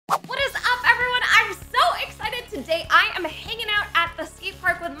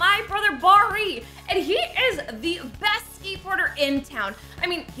the best skateboarder in town. I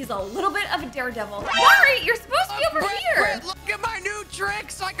mean, he's a little bit of a daredevil. Bahri, you're supposed to be over here. Britt, look at my new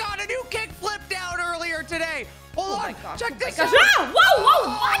tricks. I got a new kickflip down earlier today. Hold on. My gosh, Check this gosh. out. Ah, whoa,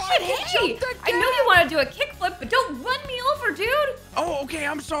 watch it. I Hey, jumped I know you want to do a kickflip, but don't run me over, dude. Oh, okay.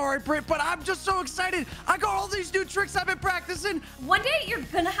 I'm sorry, Britt, but I'm just so excited. I got all these new tricks I've been practicing. One day, you're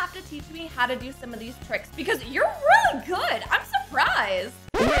going to have to teach me how to do some of these tricks because you're really good. I'm surprised.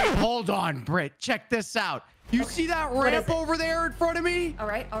 Wait, hold on, Britt. Check this out. You see that ramp over there in front of me? All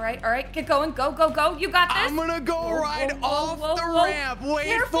right. Get going. Go. You got this. I'm going to go right off the ramp.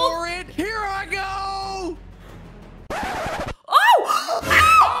 Wait for it. Here I go. Oh!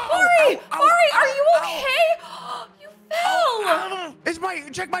 Ow! Bahri, are you okay? You fell.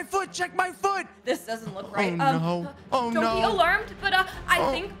 Check my foot. This doesn't look right. Oh, Don't be alarmed, but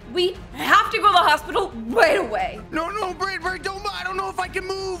I think we have to go to the hospital right away. No, Britt, don't. I don't know if I can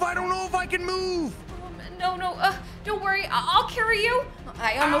move. No, don't worry. I'll carry you.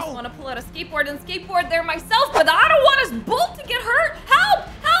 I almost want to pull out a skateboard and skateboard there myself, but I don't want us both to get hurt. Help!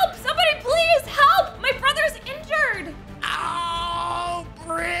 Somebody please help! My brother's injured. Ow,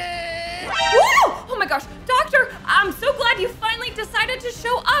 Britt! Woo! Oh my gosh, doctor, I'm so glad you finally decided to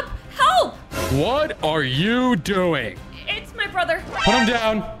show up. Help! What are you doing? It's my brother. Put him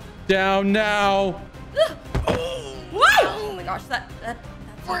down. Down now. Whoa! Oh my gosh,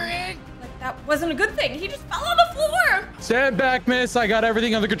 Britt! that wasn't a good thing. He just fell on the floor. Stand back, miss. I got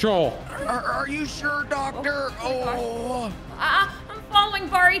everything under control. Are you sure, doctor? I'm following,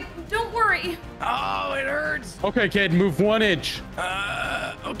 Bahri. Don't worry. Oh, it hurts. Okay, kid, move 1 inch.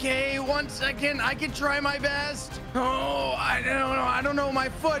 Okay, 1 second. I can try my best. Oh, I don't know. My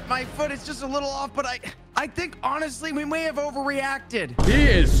foot is just a little off, but I think honestly we may have overreacted. He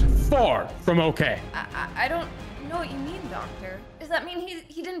is far from okay. I don't know what you mean, doctor. Does that mean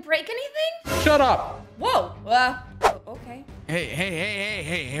he didn't break anything? Shut up. Whoa. Okay.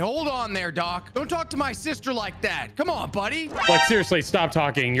 Hey, hold on there, Doc. Don't talk to my sister like that. Come on, buddy. Like, seriously, stop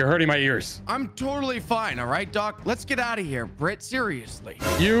talking. You're hurting my ears. I'm totally fine, all right, Doc? Let's get out of here, Britt. Seriously.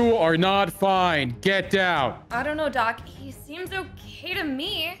 You are not fine. Get down. I don't know, Doc. He seems okay to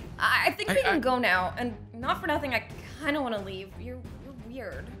me. I think we can go now. And not for nothing, I kind of want to leave. You're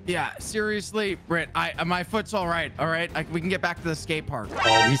weird. Yeah, seriously, Britt, my foot's all right, we can get back to the skate park.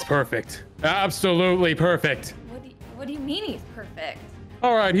 Oh, he's perfect. Absolutely perfect. What do you mean he's perfect?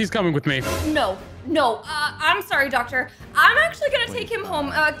 All right, he's coming with me. No. I'm sorry, doctor. I'm actually gonna take him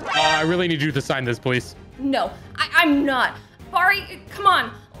home. I really need you to sign this, please. No, I'm not. Bahri, come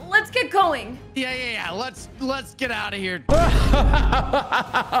on. Let's get going. Yeah. Let's get out of here. Bahri!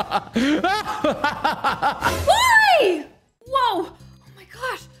 Whoa! Oh my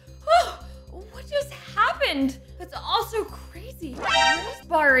gosh! Oh, what just happened? That's all so crazy. Where's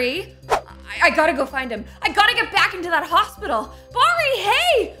Bahri? I gotta go find him. I gotta get back into that hospital. Bahri,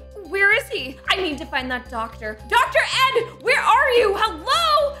 hey! Where is he? I need to find that doctor. Dr. Ed, where are you?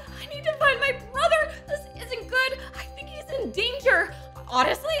 Hello? I need to find my brother. This isn't good. I think he's in danger.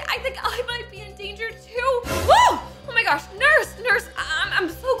 Honestly, I think I might be in danger too. Whoa! Oh my gosh, nurse, I'm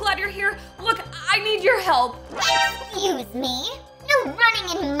so glad you're here. Look, I need your help. Excuse me? No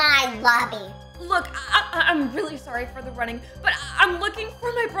running in my lobby. Look, I'm really sorry for the running, but I'm looking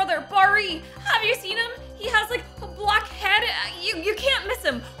for my brother, Bahri. Have you seen him? He has like a black head. You can't miss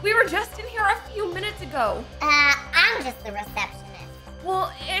him. We were just in here a few minutes ago. I'm just the receptionist.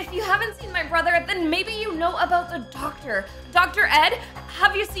 Well, if you haven't seen my brother, then maybe you know about the doctor. Dr. Ed,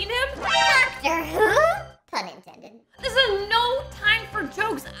 have you seen him? Doctor who? Pun intended. This is no time for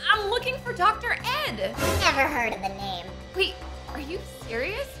jokes. I'm looking for Dr. Ed. Never heard of the name. Wait, are you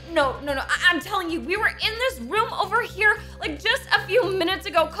serious? No. I'm telling you, we were in this room over here like just a few minutes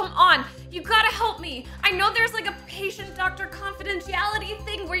ago. Come on, you gotta help me. I know there's like a patient-doctor confidentiality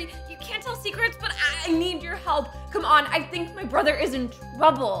thing where you can't tell secrets, but I need your help. Come on, I think my brother is in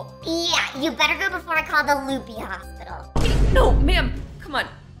trouble. Yeah, you better go before I call the Loopy Hospital. Hey, no, ma'am, come on,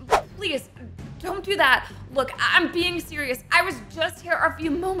 please. Don't do that. Look, I'm being serious. I was just here a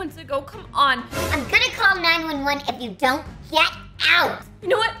few moments ago. Come on. I'm gonna call 911 if you don't get out. You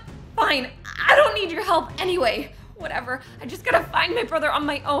know what? Fine. I don't need your help anyway. Whatever. I just gotta find my brother on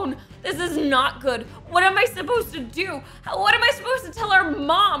my own. This is not good. What am I supposed to do? What am I supposed to tell our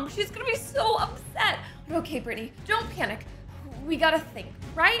mom? She's gonna be so upset. Okay, Brittany, don't panic. We gotta think,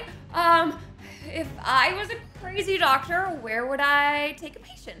 right? If I was a crazy doctor, where would I take a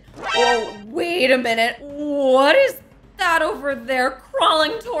patient? Oh, wait a minute. What is that over there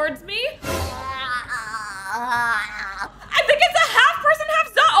crawling towards me? I think it's a half person, half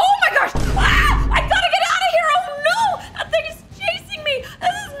zombie. Oh my gosh! Ah! I gotta get out of here! Oh no! That thing is chasing me!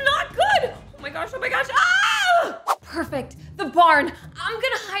 This is not good! Oh my gosh, oh my gosh! Ah! darn, I'm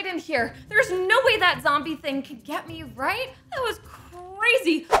gonna hide in here. There's no way that zombie thing can get me, right? That was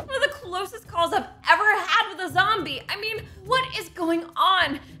crazy. One of the closest calls I've ever had with a zombie. I mean, what is going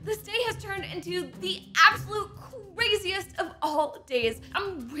on? This day has turned into the absolute craziest of all days.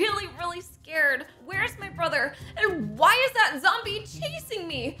 I'm really, really scared. Where's my brother? And why is that zombie chasing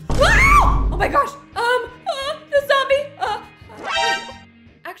me? Ah! Oh my gosh. The zombie. Wait.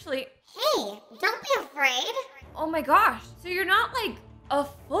 Actually. Hey, don't be afraid. Oh my gosh. So you're not like a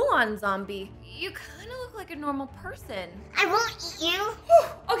full-on zombie. You kind of look like a normal person. I won't eat you.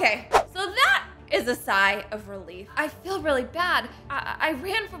 Whew. Okay, so that is a sigh of relief. I feel really bad. I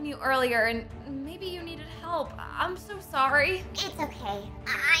ran from you earlier and maybe you needed help. I'm so sorry. It's okay.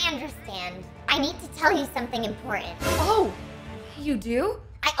 I understand. I need to tell you something important. Oh, you do?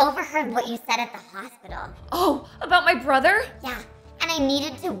 I overheard what you said at the hospital. Oh, about my brother? Yeah, and I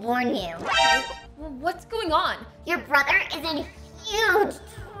needed to warn you. Well, what's going on? Your brother is in huge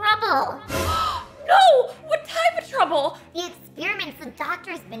trouble. No! What type of trouble? The experiments the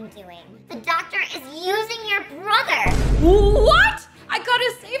doctor's been doing. The doctor is using your brother. What? I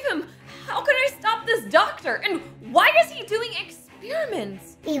gotta save him. How can I stop this doctor? And why is he doing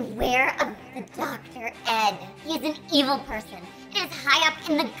experiments? Beware of the Dr. Ed. He's an evil person and is high up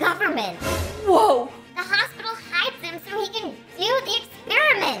in the government. Whoa! The hospital hides him so he can do the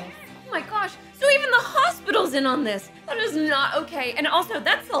experiments. Oh my gosh, so even the hospital's in on this. That is not okay. And also,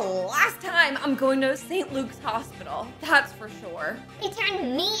 that's the last time I'm going to St. Luke's Hospital. That's for sure. They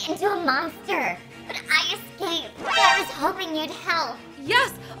turned me into a monster, but I escaped. I was hoping you'd help.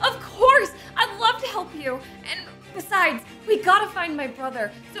 Yes, of course. I'd love to help you. And besides, we gotta find my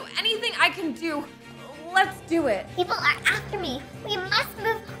brother. So anything I can do, let's do it. People are after me. We must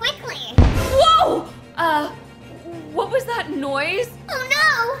move quickly. Whoa! What was that noise? Oh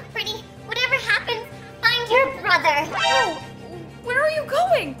no! Brittany, whatever happens, find your brother. Oh, where are you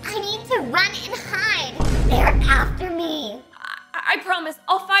going? I need to run and hide. They're after me. I promise,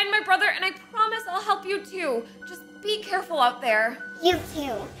 I'll find my brother and I promise I'll help you too. Just be careful out there. You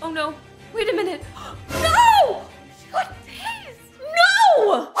too. Oh no, wait a minute. No! She got tased!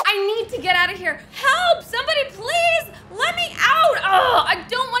 No! I need to get out of here. Help! Somebody please! Let me out! Oh, I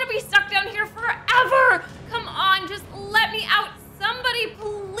don't want to be stuck down here forever. Come on, just let me out. Somebody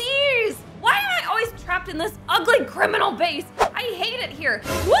please! Why am I always trapped in this ugly criminal base? I hate it here.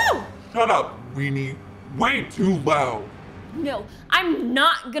 Woo! Shut up, Weenie. Way too loud. No, I'm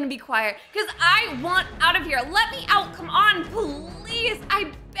not gonna be quiet because I want out of here. Let me out. Come on, please.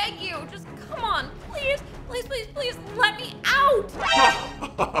 I beg you. Just come on. Please, please, please, please let me out.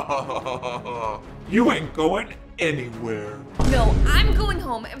 You ain't going anywhere. No, I'm going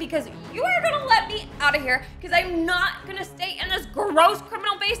home because you are gonna let me out of here because I'm not gonna stay in this gross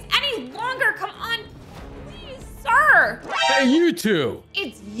criminal base any longer. Come on, please, sir. Hey, you two.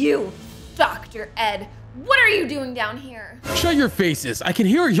 It's you, Dr. Ed. What are you doing down here? Shut your faces. I can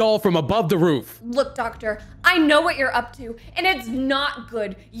hear y'all from above the roof. Look, Doctor, I know what you're up to, and it's not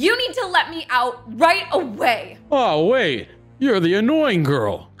good. You need to let me out right away. Oh, wait. You're the annoying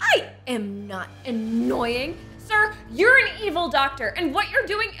girl. I am not annoying. Sir, you're an evil doctor, and what you're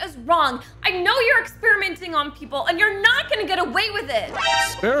doing is wrong. I know you're experimenting on people, and you're not gonna get away with it.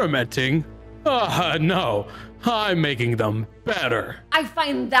 Experimenting? No. I'm making them better. I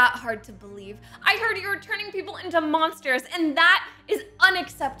find that hard to believe. I heard you were turning people into monsters, and that is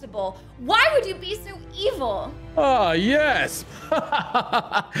unacceptable. Why would you be so evil? Ah, yes.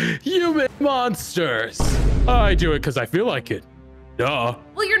 Human monsters. I do it because I feel like it. Duh.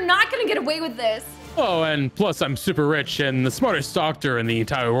 Well, you're not gonna get away with this. Oh, and plus I'm super rich and the smartest doctor in the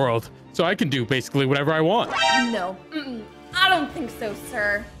entire world. So I can do basically whatever I want. No, I don't think so,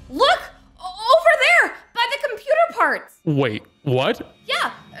 sir. Look, over there, by the computer parts. Wait, what?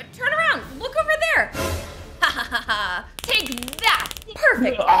 Yeah, turn around, look over there. Ha ha ha ha, take that.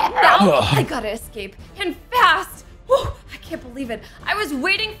 Perfect, now I gotta escape, and fast. Whew, I can't believe it. I was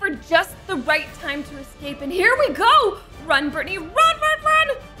waiting for just the right time to escape, and here we go. Run, Brittany, run, run, run.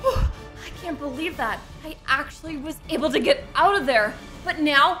 Whew, I can't believe that. I actually was able to get out of there. But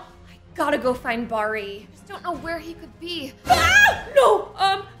now, I gotta go find Bahri. Just don't know where he could be. Ah! No,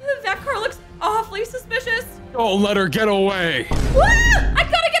 that car looks awfully suspicious. Don't let her get away. Ah! I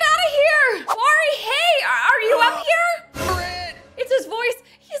gotta get out of here. Bahri, hey, are you up here? Britt! It's his voice.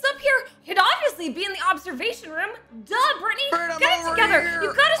 He's up here. He'd obviously be in the observation room. Duh, Brittany. Britt, I'm Get it over together. here.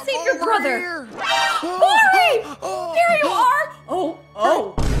 You gotta I'm save your over brother. here. Bahri! There you are. Oh.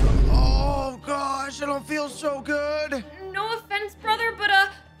 Oh gosh, I don't feel so good. No offense, brother, but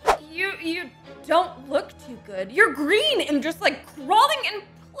you don't look too good. You're green and just like crawling in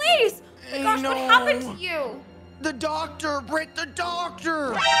place. Oh my gosh, what happened to you? The doctor, Britt, the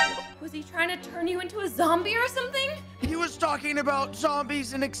doctor! Was he trying to turn you into a zombie or something? He was talking about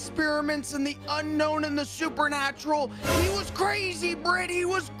zombies and experiments and the unknown and the supernatural. He was crazy, Britt, he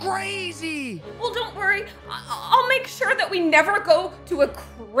was crazy! Well, don't worry. I'll make sure that we never go to a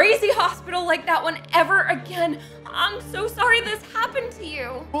crazy hospital like that one ever again. I'm so sorry this happened to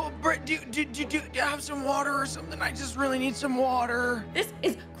you. Well, Britt, do you have some water or something? I just really need some water. This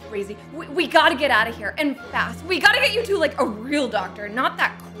is crazy. We gotta get out of here and fast. We gotta get you to like a real doctor, not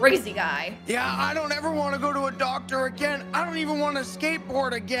that crazy guy. Yeah, I don't ever want to go to a doctor again. I don't even want to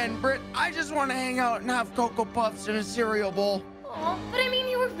skateboard again, Britt. I just want to hang out and have Cocoa Puffs and a cereal bowl. Oh, but I mean,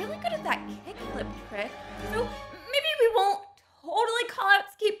 you were really good at that kickflip trick. So maybe we won't totally call out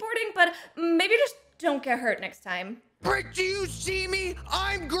skateboarding, but maybe just don't get hurt next time. Britt, do you see me?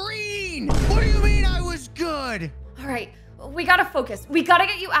 I'm green! What do you mean I was good? All right, we gotta focus. We gotta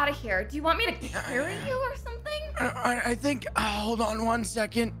get you out of here. Do you want me to carry you or something? I think, hold on one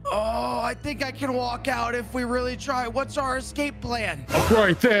second. Oh, I think I can walk out if we really try. What's our escape plan?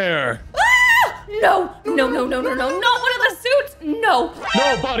 Right there. Ah! No, not one of the suits. No.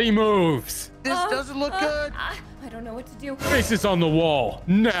 Nobody moves. This doesn't look good. I don't know what to do. Faces on the wall,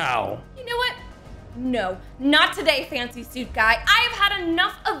 now. You know what? No, not today, fancy suit guy. I have had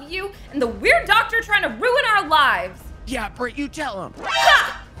enough of you and the weird doctor trying to ruin our lives. Yeah, Britt, you tell him.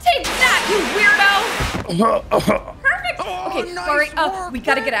 Ha! Take that, you weirdo! Perfect! Oh, Okay, nice sorry, work, we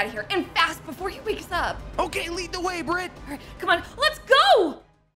gotta Britt. get out of here, and fast before he wakes up. Okay, lead the way, Britt. All right, come on, let's go!